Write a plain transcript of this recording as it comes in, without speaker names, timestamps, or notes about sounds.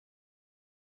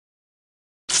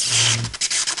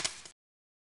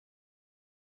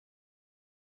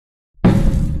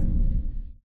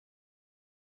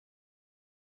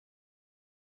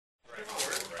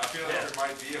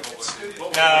might be a whole bunch of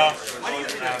No.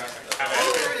 Left,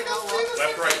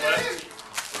 right, left.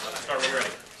 Start when you're ready.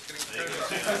 I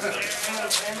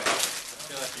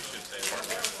feel like you should say it.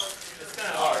 It's kind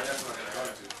of hard. That's what I'm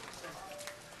going to.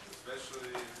 Especially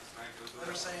if this night goes well.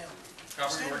 They're saying,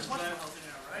 Copy works for that?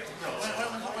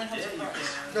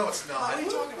 no, it's not. What are you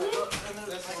talking about?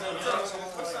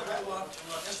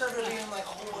 Instead of it being like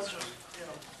a whole bunch of, you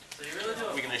know.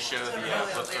 We're going to show the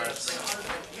flip sides.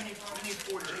 You need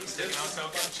 4 J's.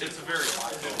 It's a very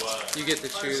You get to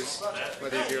choose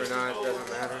whether you do or not, it doesn't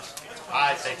matter.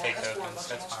 I say take tokens,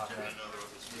 that's fine.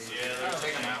 Yeah, they're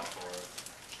taking out for it.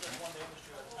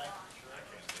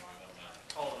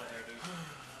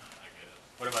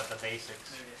 What about the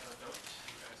basics?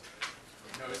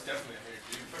 No, it's definitely a hair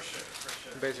dude. For sure, for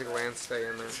sure. Basic lands stay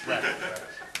in there. Left.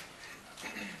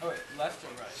 Oh, wait, left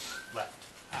or right? Left.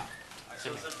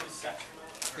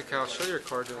 Hey Cal, show your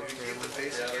card to the camera.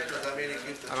 Basic here, does that mean you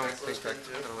keep the I don't checklist think in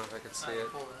too? I don't know if I can see it.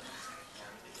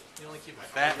 You only keep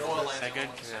That, is that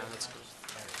good? Yeah, that's good.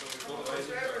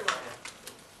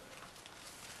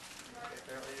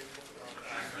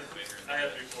 I have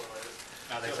to be correlated.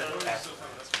 No, they said the pass.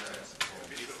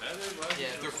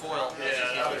 Yeah, if they're foil, then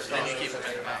you keep them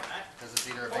in the back. Because it's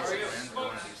either a basic land or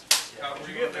one of these. Did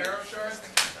you get an arrow shard?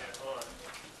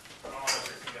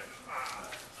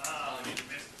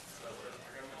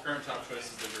 Current top choice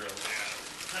is the drill.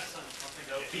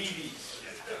 BBs.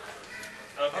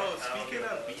 Oh, speaking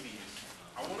of BBs,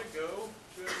 I want to go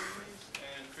to BBs,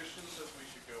 and Christian says we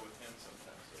should go with him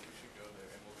sometime, so we should go there,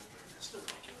 and we'll get there. It's still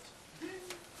ridiculous.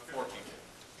 14.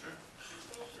 Sure.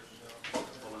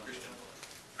 Well, I'm Christian.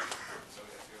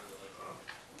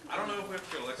 I don't know if we have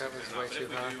to go to That Lexington was or not, way but too if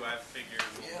we high. do, I figure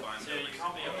we'll find a reason.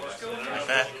 Like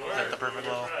that? Is that the perfect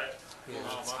level? Yeah.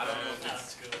 I don't know if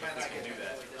it's good. If we can do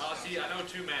that. See, I know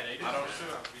 2 Mad 80s. I don't.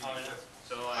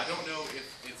 So I don't know if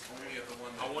it's only at the one.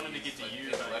 I wanted to get to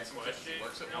you about your question,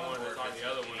 and I wanted to talk to the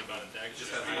other one about a deck. Just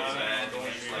have to go bad,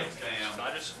 and just like bam. So I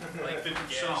just like 50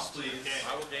 shots, please.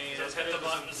 I will gain. Just hit the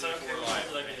button to soak for life.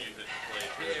 I can use it.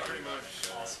 Yeah, pretty much.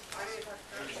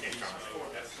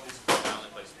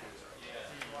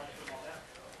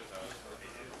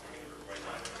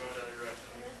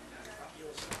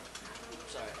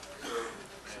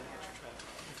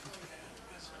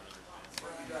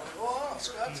 Oh,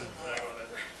 Scott's in there.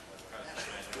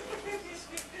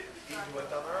 He went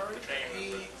down there already?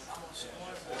 He almost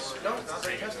won. No, not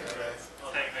very testing today. So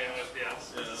he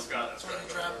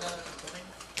dropped down to the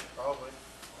Probably.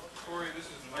 Corey, this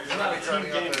is He's not be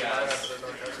driving up there right after the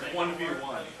no testing. 1v1.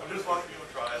 I'm just watching people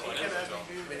try it. I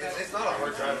mean, it's not a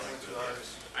hard drive to do 2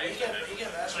 hours. He can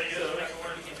actually do it.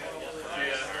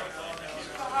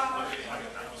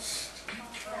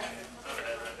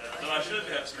 No, I should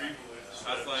have 3 blues.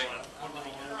 I was like,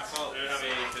 I saw it say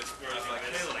Pittsburgh. I was like,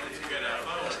 hey, let's get out.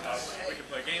 We can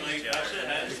play games together.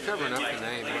 He's covering up the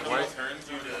name. Why?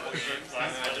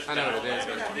 I know what it is,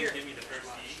 but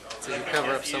so you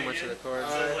cover up so much of the cards.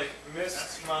 I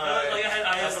missed my...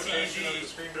 I have screen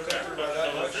protector by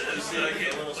that much. You see like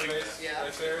a little space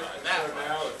right there? So now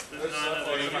it lifts up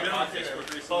like in my pocket and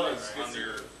it buzz gets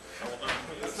your...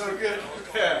 That's so good.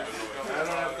 Yeah. I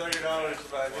don't have $30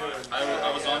 if I do it. I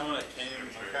was on when it came,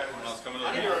 when I was coming to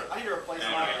the door. I need to replace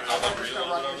And mine. I was Just real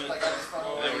run of it. like I just found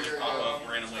And then over we here. just pop up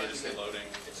randomly, just say loading.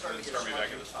 And then start me back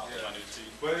at the top of my new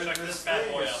seat. But Check this this bad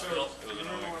thing boy is out, so... Bill. It was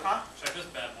annoying. Check this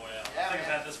bad boy out. Yeah, I think I've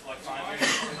man. had this for like 5 years.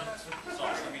 It's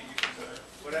awesome.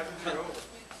 What happened to your old?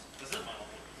 This is my own.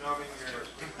 No, I mean your...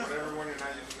 Whatever one you're not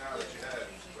using now that you had.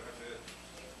 What happened to it?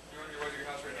 You're on your way to your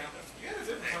house right now? You had a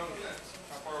different phone than that.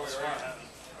 How far away are you?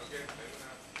 Okay, maybe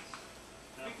not.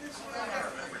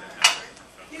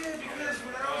 Yeah, because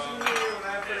when I was in the when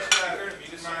I first got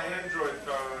my Android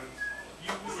phone,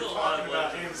 you were talking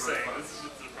about insane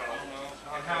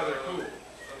and how they're cool.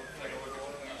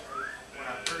 When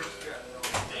I first got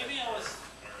Maybe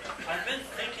I've been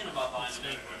thinking about buying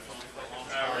an Android phone for a long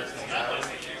time.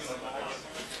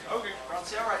 okay. They're on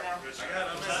sale right now. I got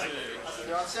a message.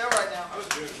 They're on sale right now. I was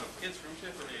doing something. It's from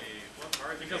Tiffany. What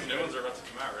are because new ones are about to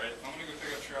come out, right? I'm gonna go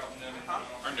check out Trout and then.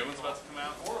 Are new ones about to come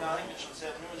out? No, I think it's just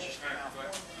new ones just came out.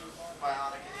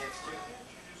 Bionic and EX2.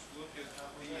 Look at the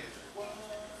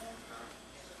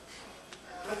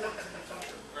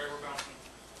Right, we're bouncing.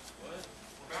 What?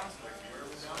 We're bouncing. Where are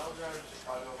we bouncing? I'll drive to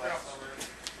Chicago last summer.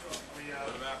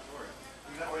 What about Corey?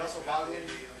 We also boggling,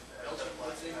 Belgian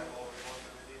blitzing,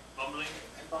 Bumbling.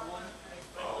 and bumbling.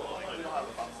 Oh, We don't have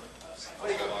a bumbling. What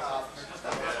do you got?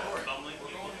 bumbling.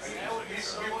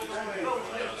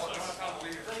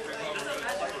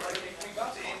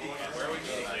 Where are we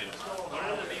getting? What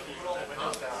are the people?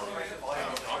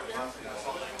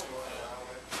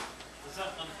 Is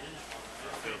that unhinged one?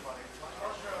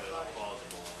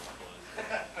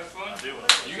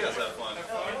 guys have fun.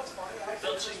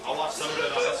 I'll watch some of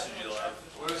it on SG Live.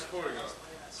 Where's Corey going?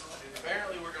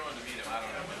 Apparently we're going to meet him. I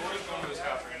don't know. Corey's going to his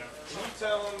house right now. Can you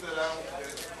tell him that I won't get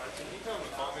it? Can you tell him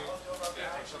to call me? Yeah.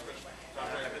 Or something?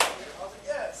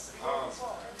 Yes. I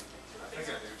think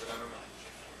I do, but I don't know.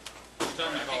 You tell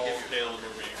me to call Caleb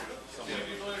or me.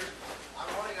 Somebody. I'm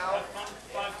running out.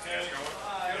 5K.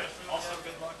 Also,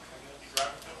 good luck.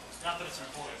 Not that it's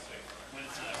important, when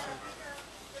it's not.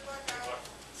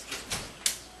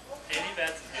 Any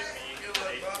bets is giving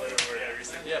me 8 play over every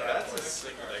single Yeah, Bats is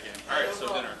sick of that game. Alright,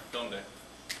 so dinner. Film day.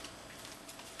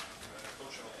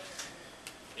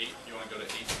 8? You want to go to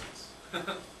 8 sweets? I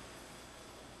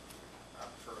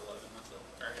prefer 11 myself.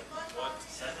 Alright. What?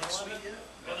 7 sweet?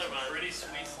 Well, they're pretty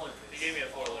sweet. He gave me a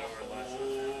 4 over last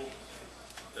time.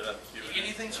 Did I cute? You get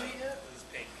anything sweet yet? It was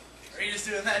pink. Are you just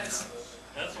doing that? Just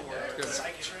That's a word.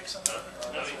 psychic tricks on that?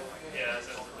 No, yeah,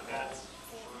 that's the bets.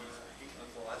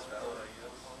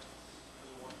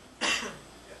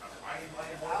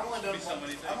 I've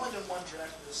only done one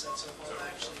draft of this set so far. I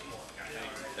actually did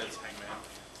already. That's Hangman.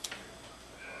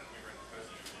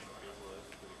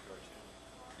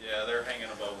 Yeah, they're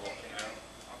hanging above a volcano.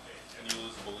 And you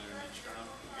lose a balloon each time.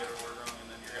 You get a word wrong and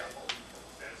then you're out.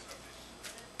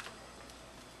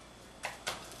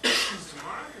 Is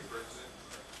tomorrow your birthday?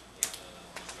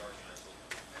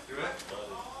 Do it?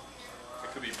 It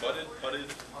could be butted, putted,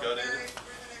 gutted,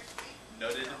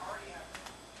 nutted.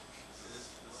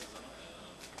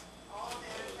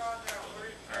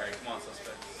 Alright, come on,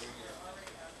 suspects.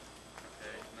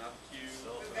 Okay, not you.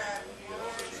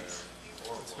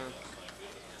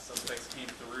 Suspects came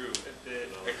through.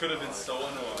 It could have been so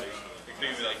annoying. It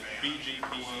could be like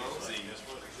BGPZ.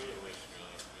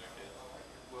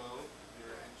 Well,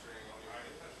 you're entering a new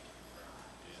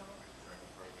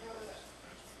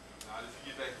not if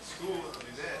you get back to school, it'll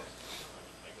be dead.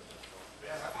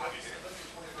 Yeah, I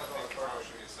think tomorrow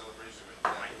should be a celebration.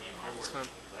 It's fun.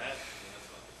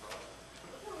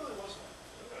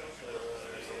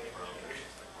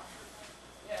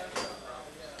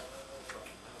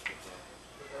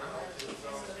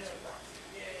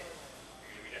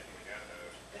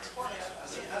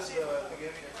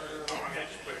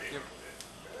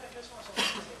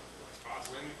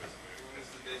 When is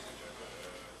the date?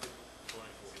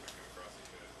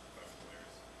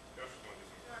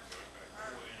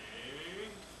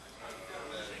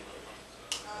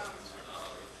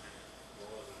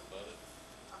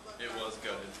 It was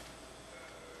gutted.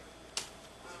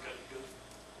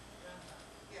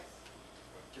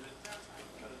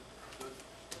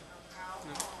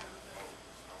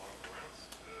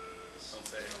 Don't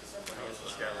say it. How is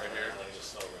this guy right here?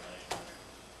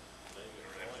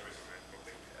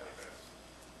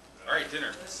 Alright,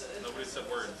 dinner. Nobody said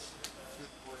words.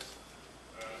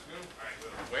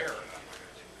 Where?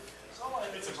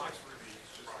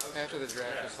 After the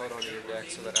draft, just hold on to your deck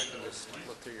so that I can just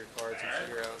look through your cards and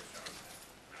figure out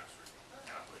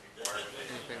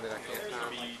anything that I can't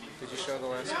find. Did you show the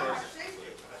last card?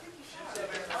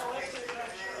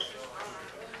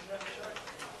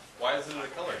 Why isn't it a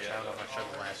color I yet? don't know if I showed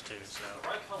the last two, so.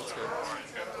 That's good.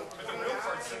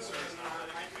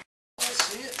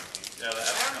 See it? Yeah, I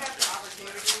that's don't have the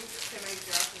opportunity to make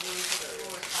draft reviews as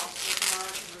full as possible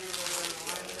tomorrow because we're going to go in the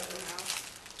line of the house.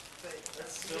 But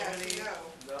you have to go.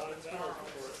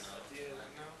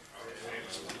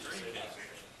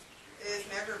 It's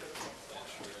never been.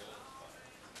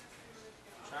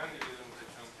 Trying to get them to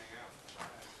come hang out.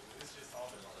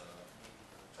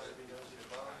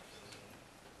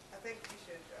 I think you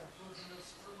should go.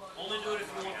 Only do it if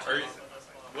you want to. Are you,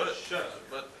 what? Shut up.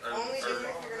 What? Only do it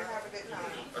if you're going to have a good time.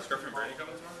 Are Scruffy and Brady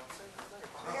coming tomorrow?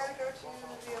 We got to go to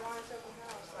the Alliance Open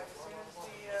House. Like as soon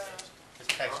as This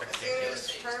pack's as soon as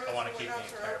ridiculous. tournaments I want to and keep the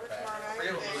whatnots are entire over pack. tomorrow night,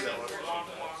 then huh?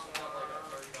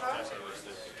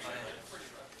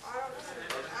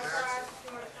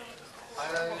 I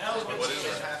don't know. I'm going to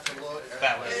ask if you want to come. What is it?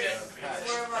 That was, It's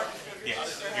one of our distributors.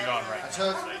 yes, you're going right. I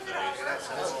took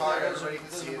this card, everybody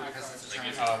can see it because it's a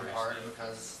transfer card and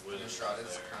because the shot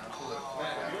is kind of political.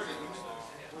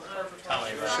 Tell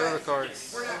me about Show the card.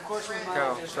 Of course, we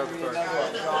Kyle, show the card.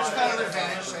 there's kind of an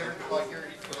advantage. So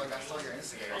like I saw your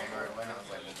Instagram game right away, and I was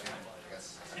like, well, damn, I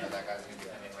guess I know that guy's gonna be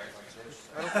anyway.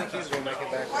 I don't think he's going to make it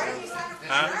back Why around. don't you sign up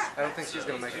for Huh? draft? I don't think she's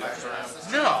going to make it back around.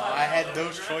 No, I had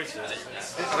those choices.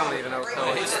 I don't even know what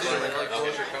color he's playing.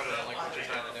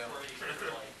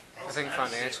 I think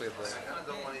financially I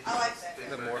like that.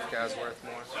 the morph guy's worth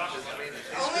more.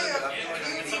 Only a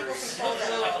few people control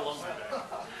that.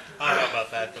 I don't know about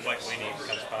that. The white weenie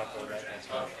becomes popular right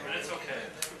now. But it's okay.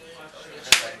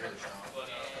 That's like really strong.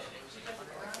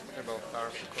 I They're both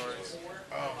powerful cards.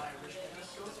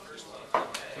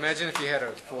 Imagine if you had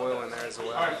a foil in there as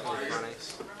well. It would be funny.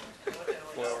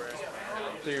 Foil rare.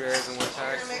 3 rares and 1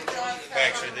 tag.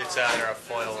 Actually, it's either a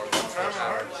foil or one full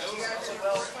power.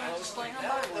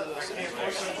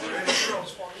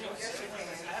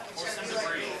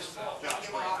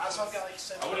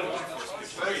 I would have won for speed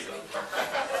 3 though.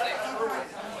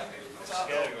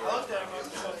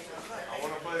 I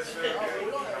want to play this very good.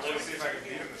 I want to see if I can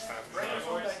beat him this time.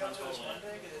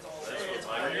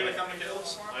 Are you gonna come to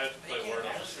Kills? I have to play Word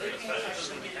on the street.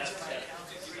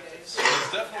 It's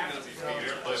definitely gonna be fun.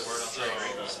 You play Word on the street.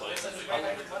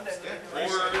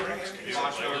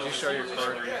 Did you show your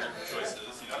card? Choices.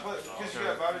 Because you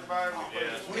got Bobby 5, we played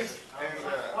this week, and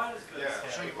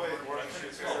so you played Word on the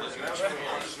Street. And that was one of the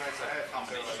hardest nights I had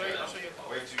until I got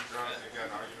way too drunk and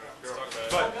got an argument with a girl.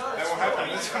 But that won't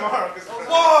happen this tomorrow.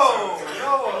 Whoa!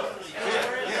 Noah!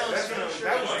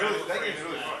 That was really, that game's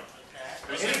really fun.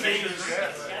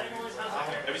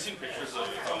 Have you seen pictures of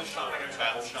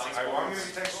battle shots? I'm going to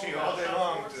be texting you all day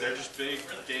long. They're just big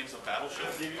games of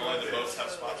battleship. Only the boats have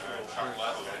spots for shot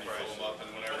glasses and you fill them up, and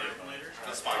whenever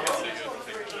the spot gets big, you have to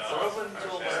take it out.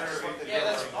 Yeah,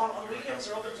 that's on weekends.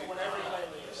 They're open to when everybody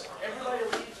leaves. Everybody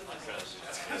leaves.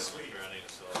 That's kind of sweet. I need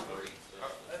to sell it.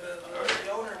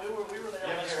 The owner, we were there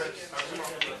last weekend.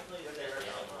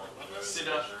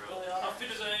 Sit up. Auf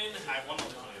Wiedersehen. I won the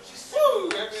Woo!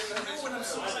 When I'm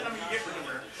so excited, I'm gonna get rid of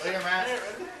her. Look at Matt.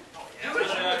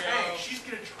 Hey, she's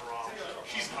gonna draw.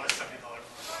 She's not a $70.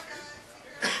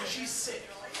 She's sick.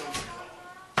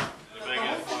 The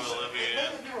biggest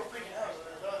Olivia. You were freaking out.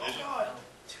 Oh God.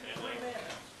 2 mana.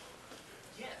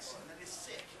 Yes, and that is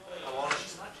sick.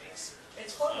 She's not Jason.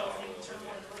 It's fun though when you turn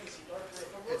one crazy dark red.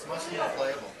 It's much more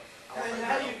playable. And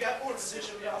now you've got more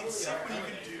decision. It's sick when you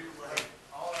can do like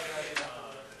all I got.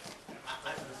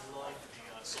 I would like to be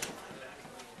on soul back,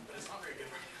 but it's not very good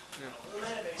right now.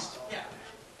 Mana based, yeah.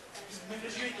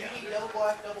 Because you need double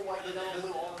black, double white, and double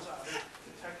blue all the time.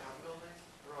 The tech I'm building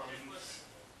runs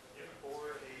 4,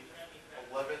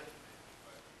 8, 11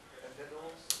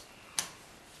 Nintendals,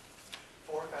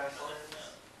 4 fast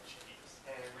lanes,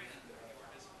 and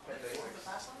 10 basics.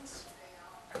 Fast lanes?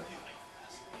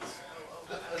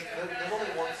 There's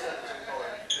only one set that's in color.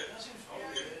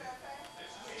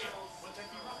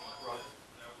 Run.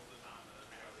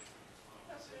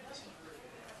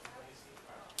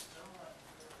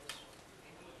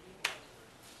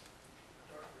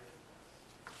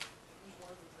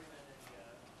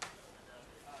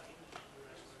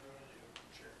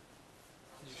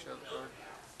 Did you show the card?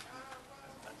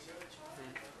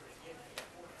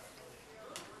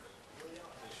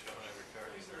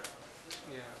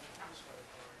 Yeah.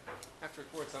 I have to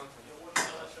record something.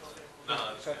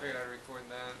 So I figured I'd record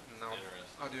that, and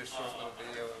I'll do a short little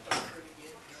video of the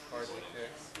cards we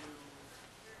picked.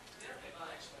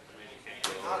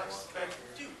 Not expect.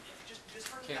 Dude, just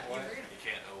for Can't what? You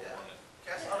can't O1 it.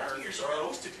 that's not what you're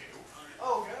supposed to do.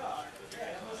 Oh God.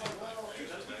 Yeah, I was like, well,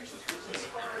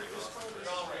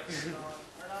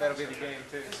 That'll be the game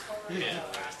too. Yeah. Okay.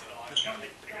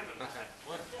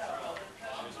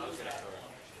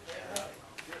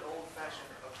 Good old fashioned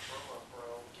Chroma,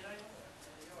 bro.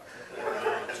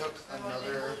 Took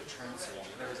another turn siege.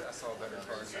 I saw a better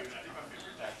card.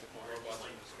 Tactical.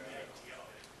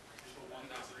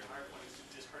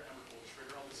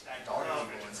 Dog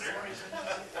evil inside.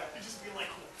 You just be like,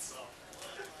 what's up?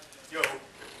 Yo. To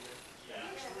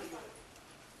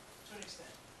an extent.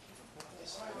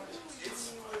 It's a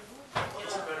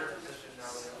better position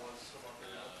now than it was so long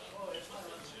ago.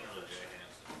 Generally, Jay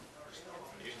Hansen.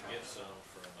 You can get some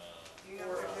from, You got a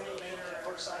later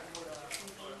or side for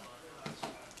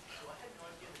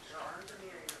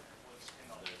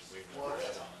What? I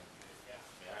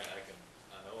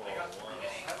know all the ones. I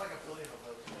have like a billion of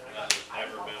those. There's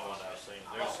never been one I've seen.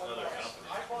 There's other companies.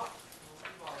 I bought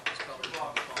 2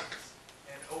 boxes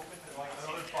and opened like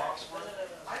another box worth.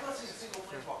 I've not seen a single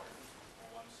flip box.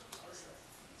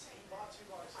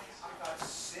 I got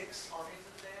 6 armies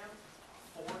of the dam,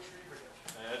 4 tree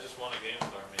redemption. Hey, I just won a game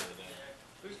with Army of the Day.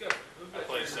 Who's I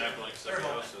played Sapling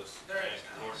Symbiosis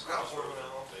and Horse Got Crossroads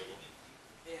one on the table.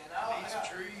 Yeah, now I got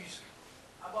trees.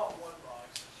 I bought 1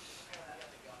 box.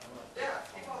 Yeah,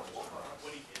 he bought 1 box.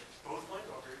 What he did. Both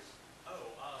Landwalkers.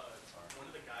 Oh, one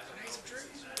of the guys on the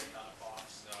Cincinnati got a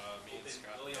box. Me and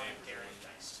Scott Really named on Gary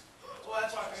Dice. Well,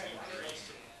 that's why I got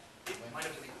It might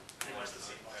have been pretty much the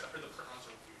same box. I heard the printouts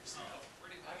are weird.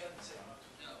 I got the same.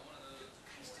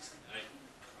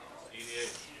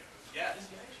 EDH. Yeah.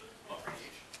 Oh,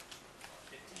 radiation.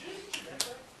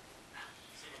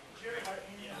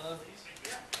 I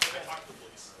talked to the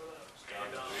police.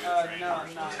 No,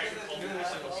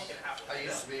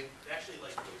 they actually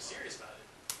like really serious about it.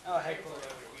 Oh, heck, cool. A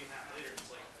week and a half later, it's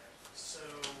like, so.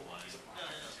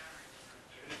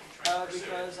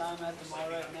 Because I'm at the mall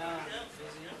right now, I'm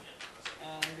busy,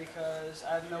 and because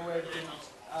I have no way of getting,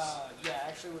 yeah,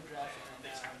 actually we're drafting right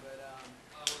now, but,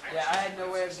 yeah, I had no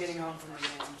way of getting home from the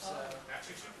game, so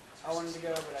I wanted to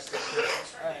go, but I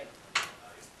couldn't. Alright.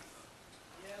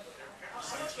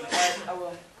 Alright, I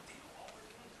will.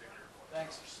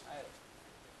 Thanks. Alright.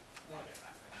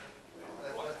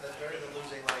 That's better than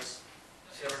losing like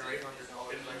 $700 or $800.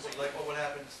 Like what would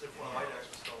happen if one of my decks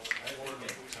was stolen?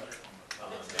 I've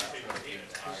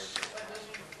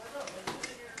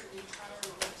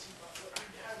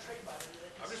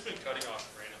just been cutting off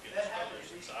random people's colors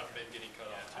since I've been getting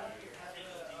cut off too.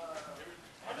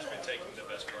 I've just been taking the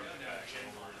best card in the pack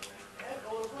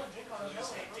over and over and over.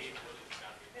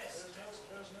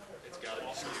 It's got to be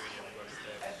skewing everybody's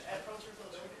deck.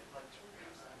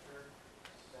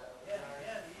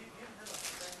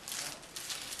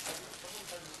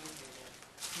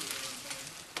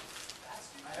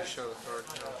 Just show the card.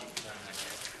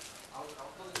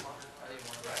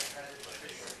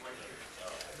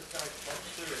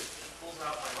 Pulls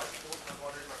out my light pulls my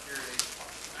water, my purity.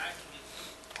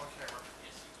 On camera.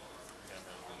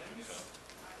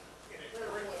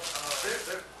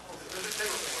 There's a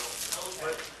table for it,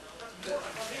 but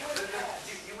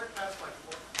you went past my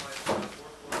fourth floor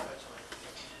fetch line.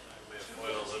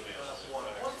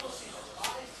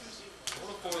 I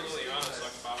want to foil Liliana so I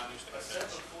can buy my new stuff.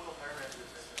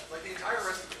 Like the entire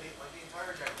rest of the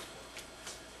entire deck was full.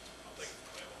 I'll take the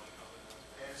foil one.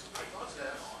 And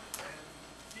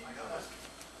I got that, and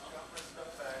I got my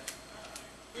stuff back.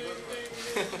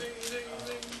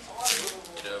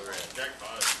 Get over it. Jack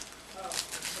 5.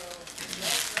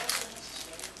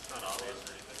 It's not obvious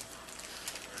or anything.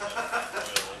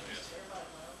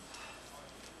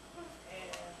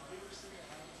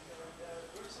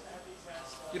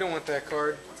 You don't want that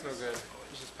card. It's no good.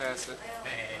 You just pass it.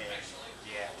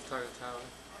 Yeah. Target tower.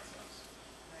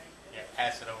 Yeah,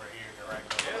 pass it over here to right.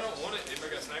 Yeah, I don't want it. Anybody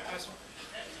got a snack pass? I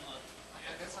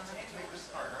guess I have to take this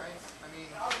card, right? I mean,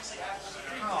 Oh,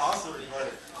 awesome. Does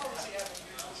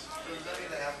that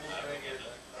mean the Apple thing is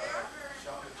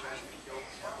shopping chest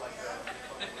like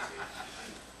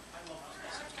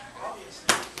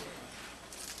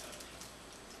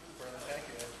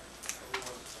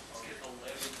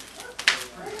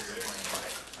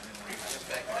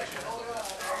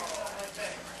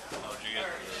Oh, did you get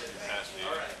pass me?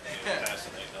 Pass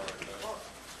the $8 card.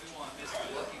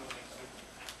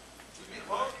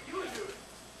 you would do it.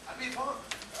 I'd be fun.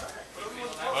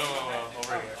 Whoa,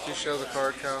 over here. Just show the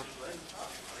card, Cal. What?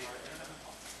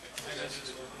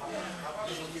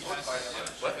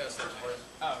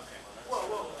 Oh, okay.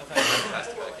 That's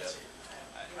the back yet.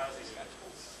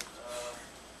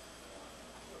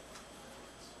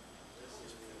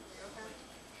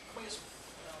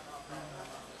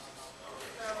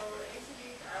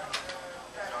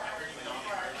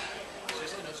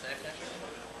 Seriously, no snack action?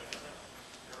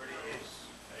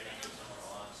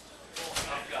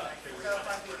 So if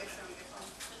I can get some,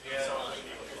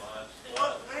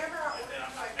 Well, whenever I'm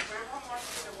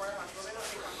watching the warehouse, we're gonna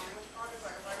take my mom's products,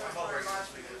 like if I go to the warehouse,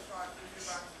 we do so I can do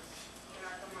buy, can I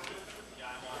come home?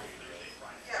 Yeah,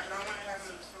 but I wanna have them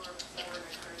in the store before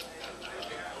next Thursday.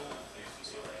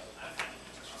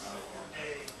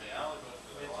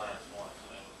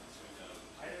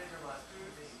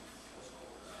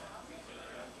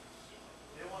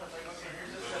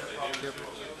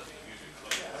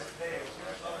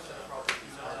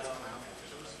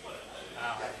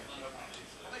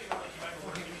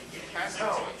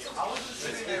 I was just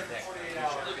sitting there for 48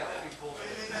 hours. That would be cool.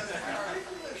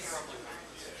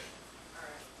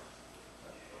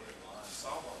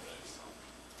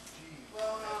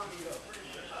 Well, I'm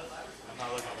not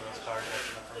looking for those cards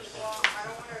after the first one. well, I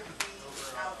don't wanna be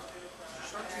out to do it.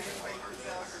 And I just wait to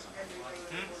sell everything in the orders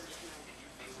tonight.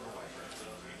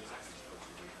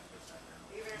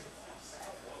 Even if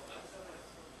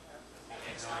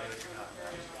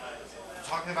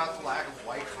talking about the lack of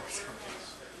white cards.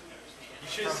 You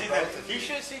should have seen that. You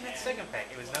should have seen that second pack.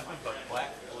 It was nothing but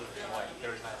black, blue, and white. There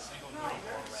was not a single green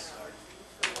or red card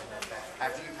on that pack.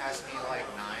 After you passed me like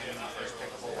 9 first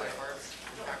pickable white cards,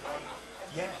 pack one.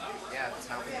 Yeah. Yeah, that's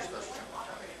not what you're supposed to do.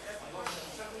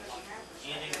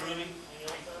 Anything groovy?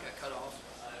 Got cut off.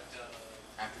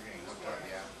 After getting hooked up,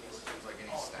 yeah. It was like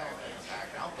getting stabbed and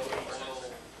attacked. I'll go for it.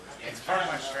 It's part of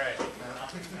my strategy.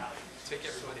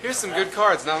 Here's some good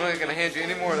cards. Now I'm not gonna hand you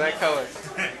any more of that color.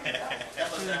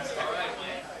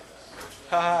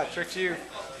 Haha, tricked you.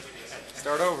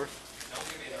 Start over.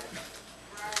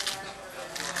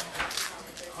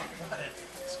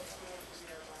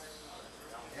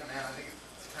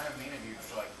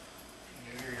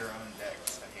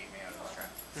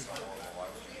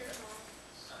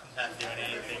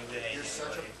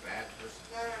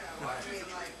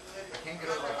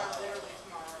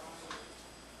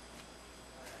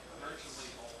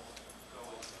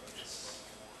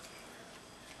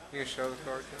 You can show the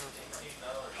card now.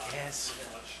 Yes.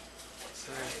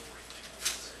 You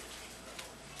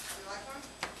like one? 2,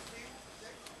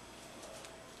 6?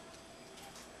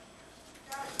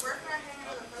 Guys, where can I hang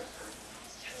another poster?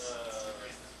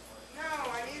 No,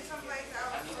 I need someplace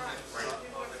out front so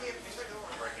people can see it from the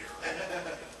door. Right here.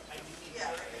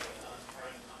 Yeah, right here.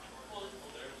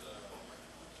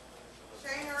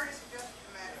 Shane already suggested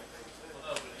the matter.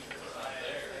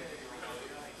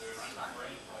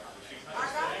 I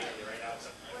got it.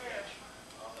 Where?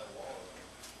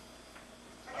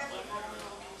 I guess it's wrong.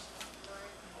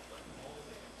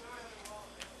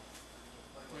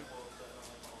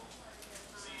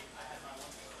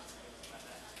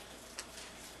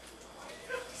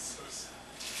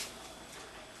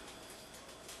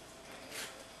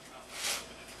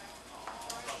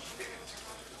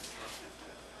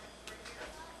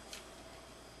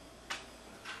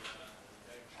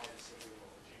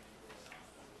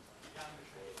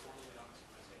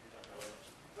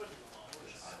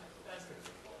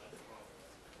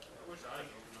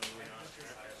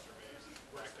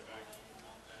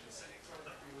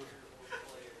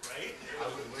 I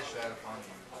would wish that upon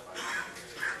you.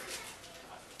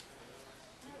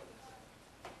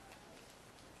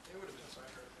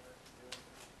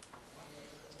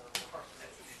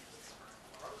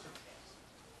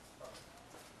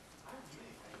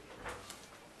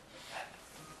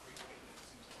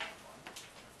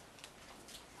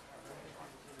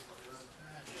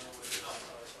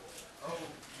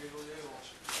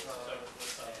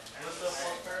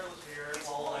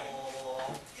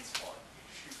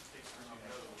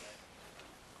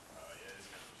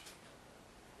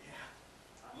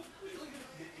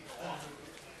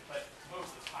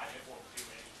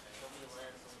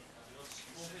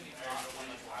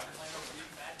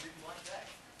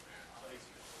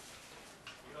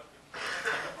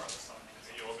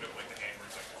 You open it like the hammer,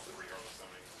 it's like all three or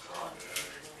something.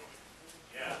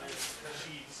 Yeah.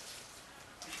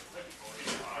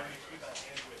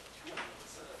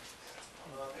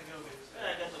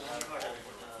 I got the one card.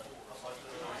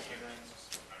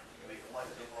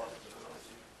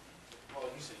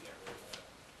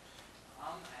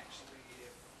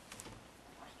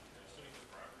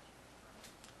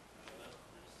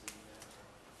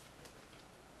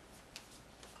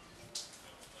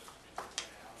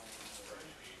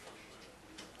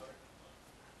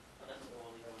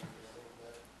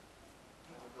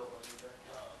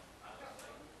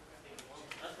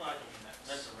 That's why I can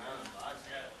mess around and buy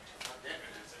stuff. Not that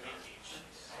much.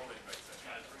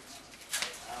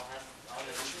 I'll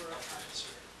get sure.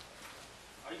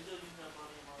 Are you still using that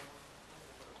money in my one?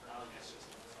 I'll get it.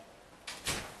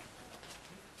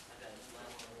 I got this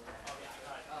last one. Oh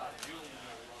yeah, I got it. Julie and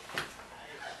I love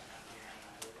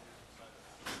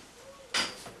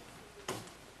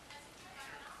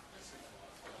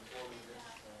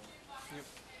Yep.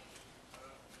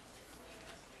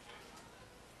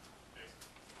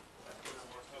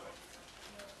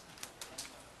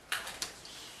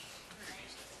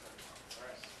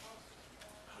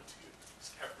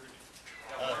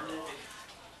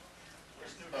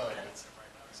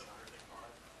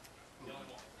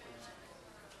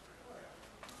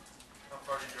 How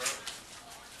far did you go?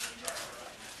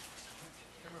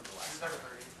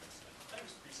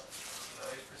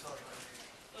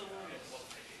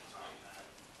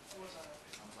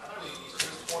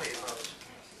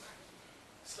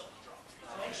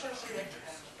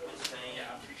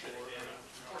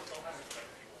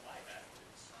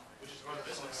 Which is one of the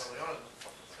business early on.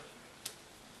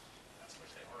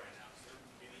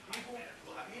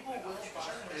 People will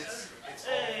buy it. It's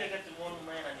Hey, I got the one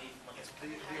man I need.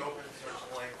 the open source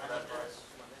link for that price.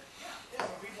 Yeah,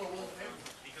 people are willing to pay.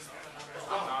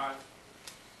 I'm not.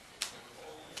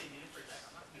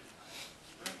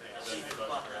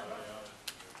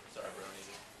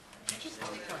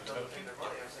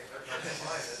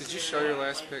 Did you show your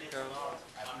last pick, Cal?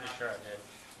 I'm pretty sure I did.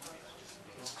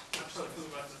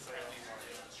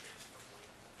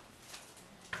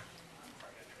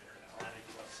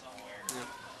 Yep.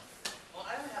 Well,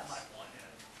 I only have my one,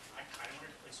 and I kind of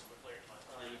wanted to play Super Player. I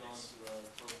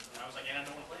was like, and I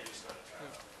don't want to play this. I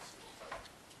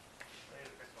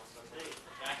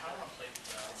kind of want to play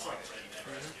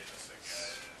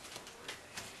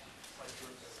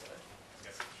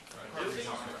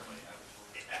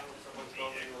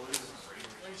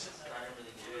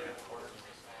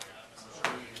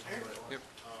Yep.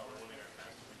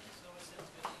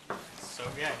 So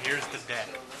yeah, here's the deck.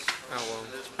 Oh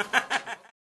well.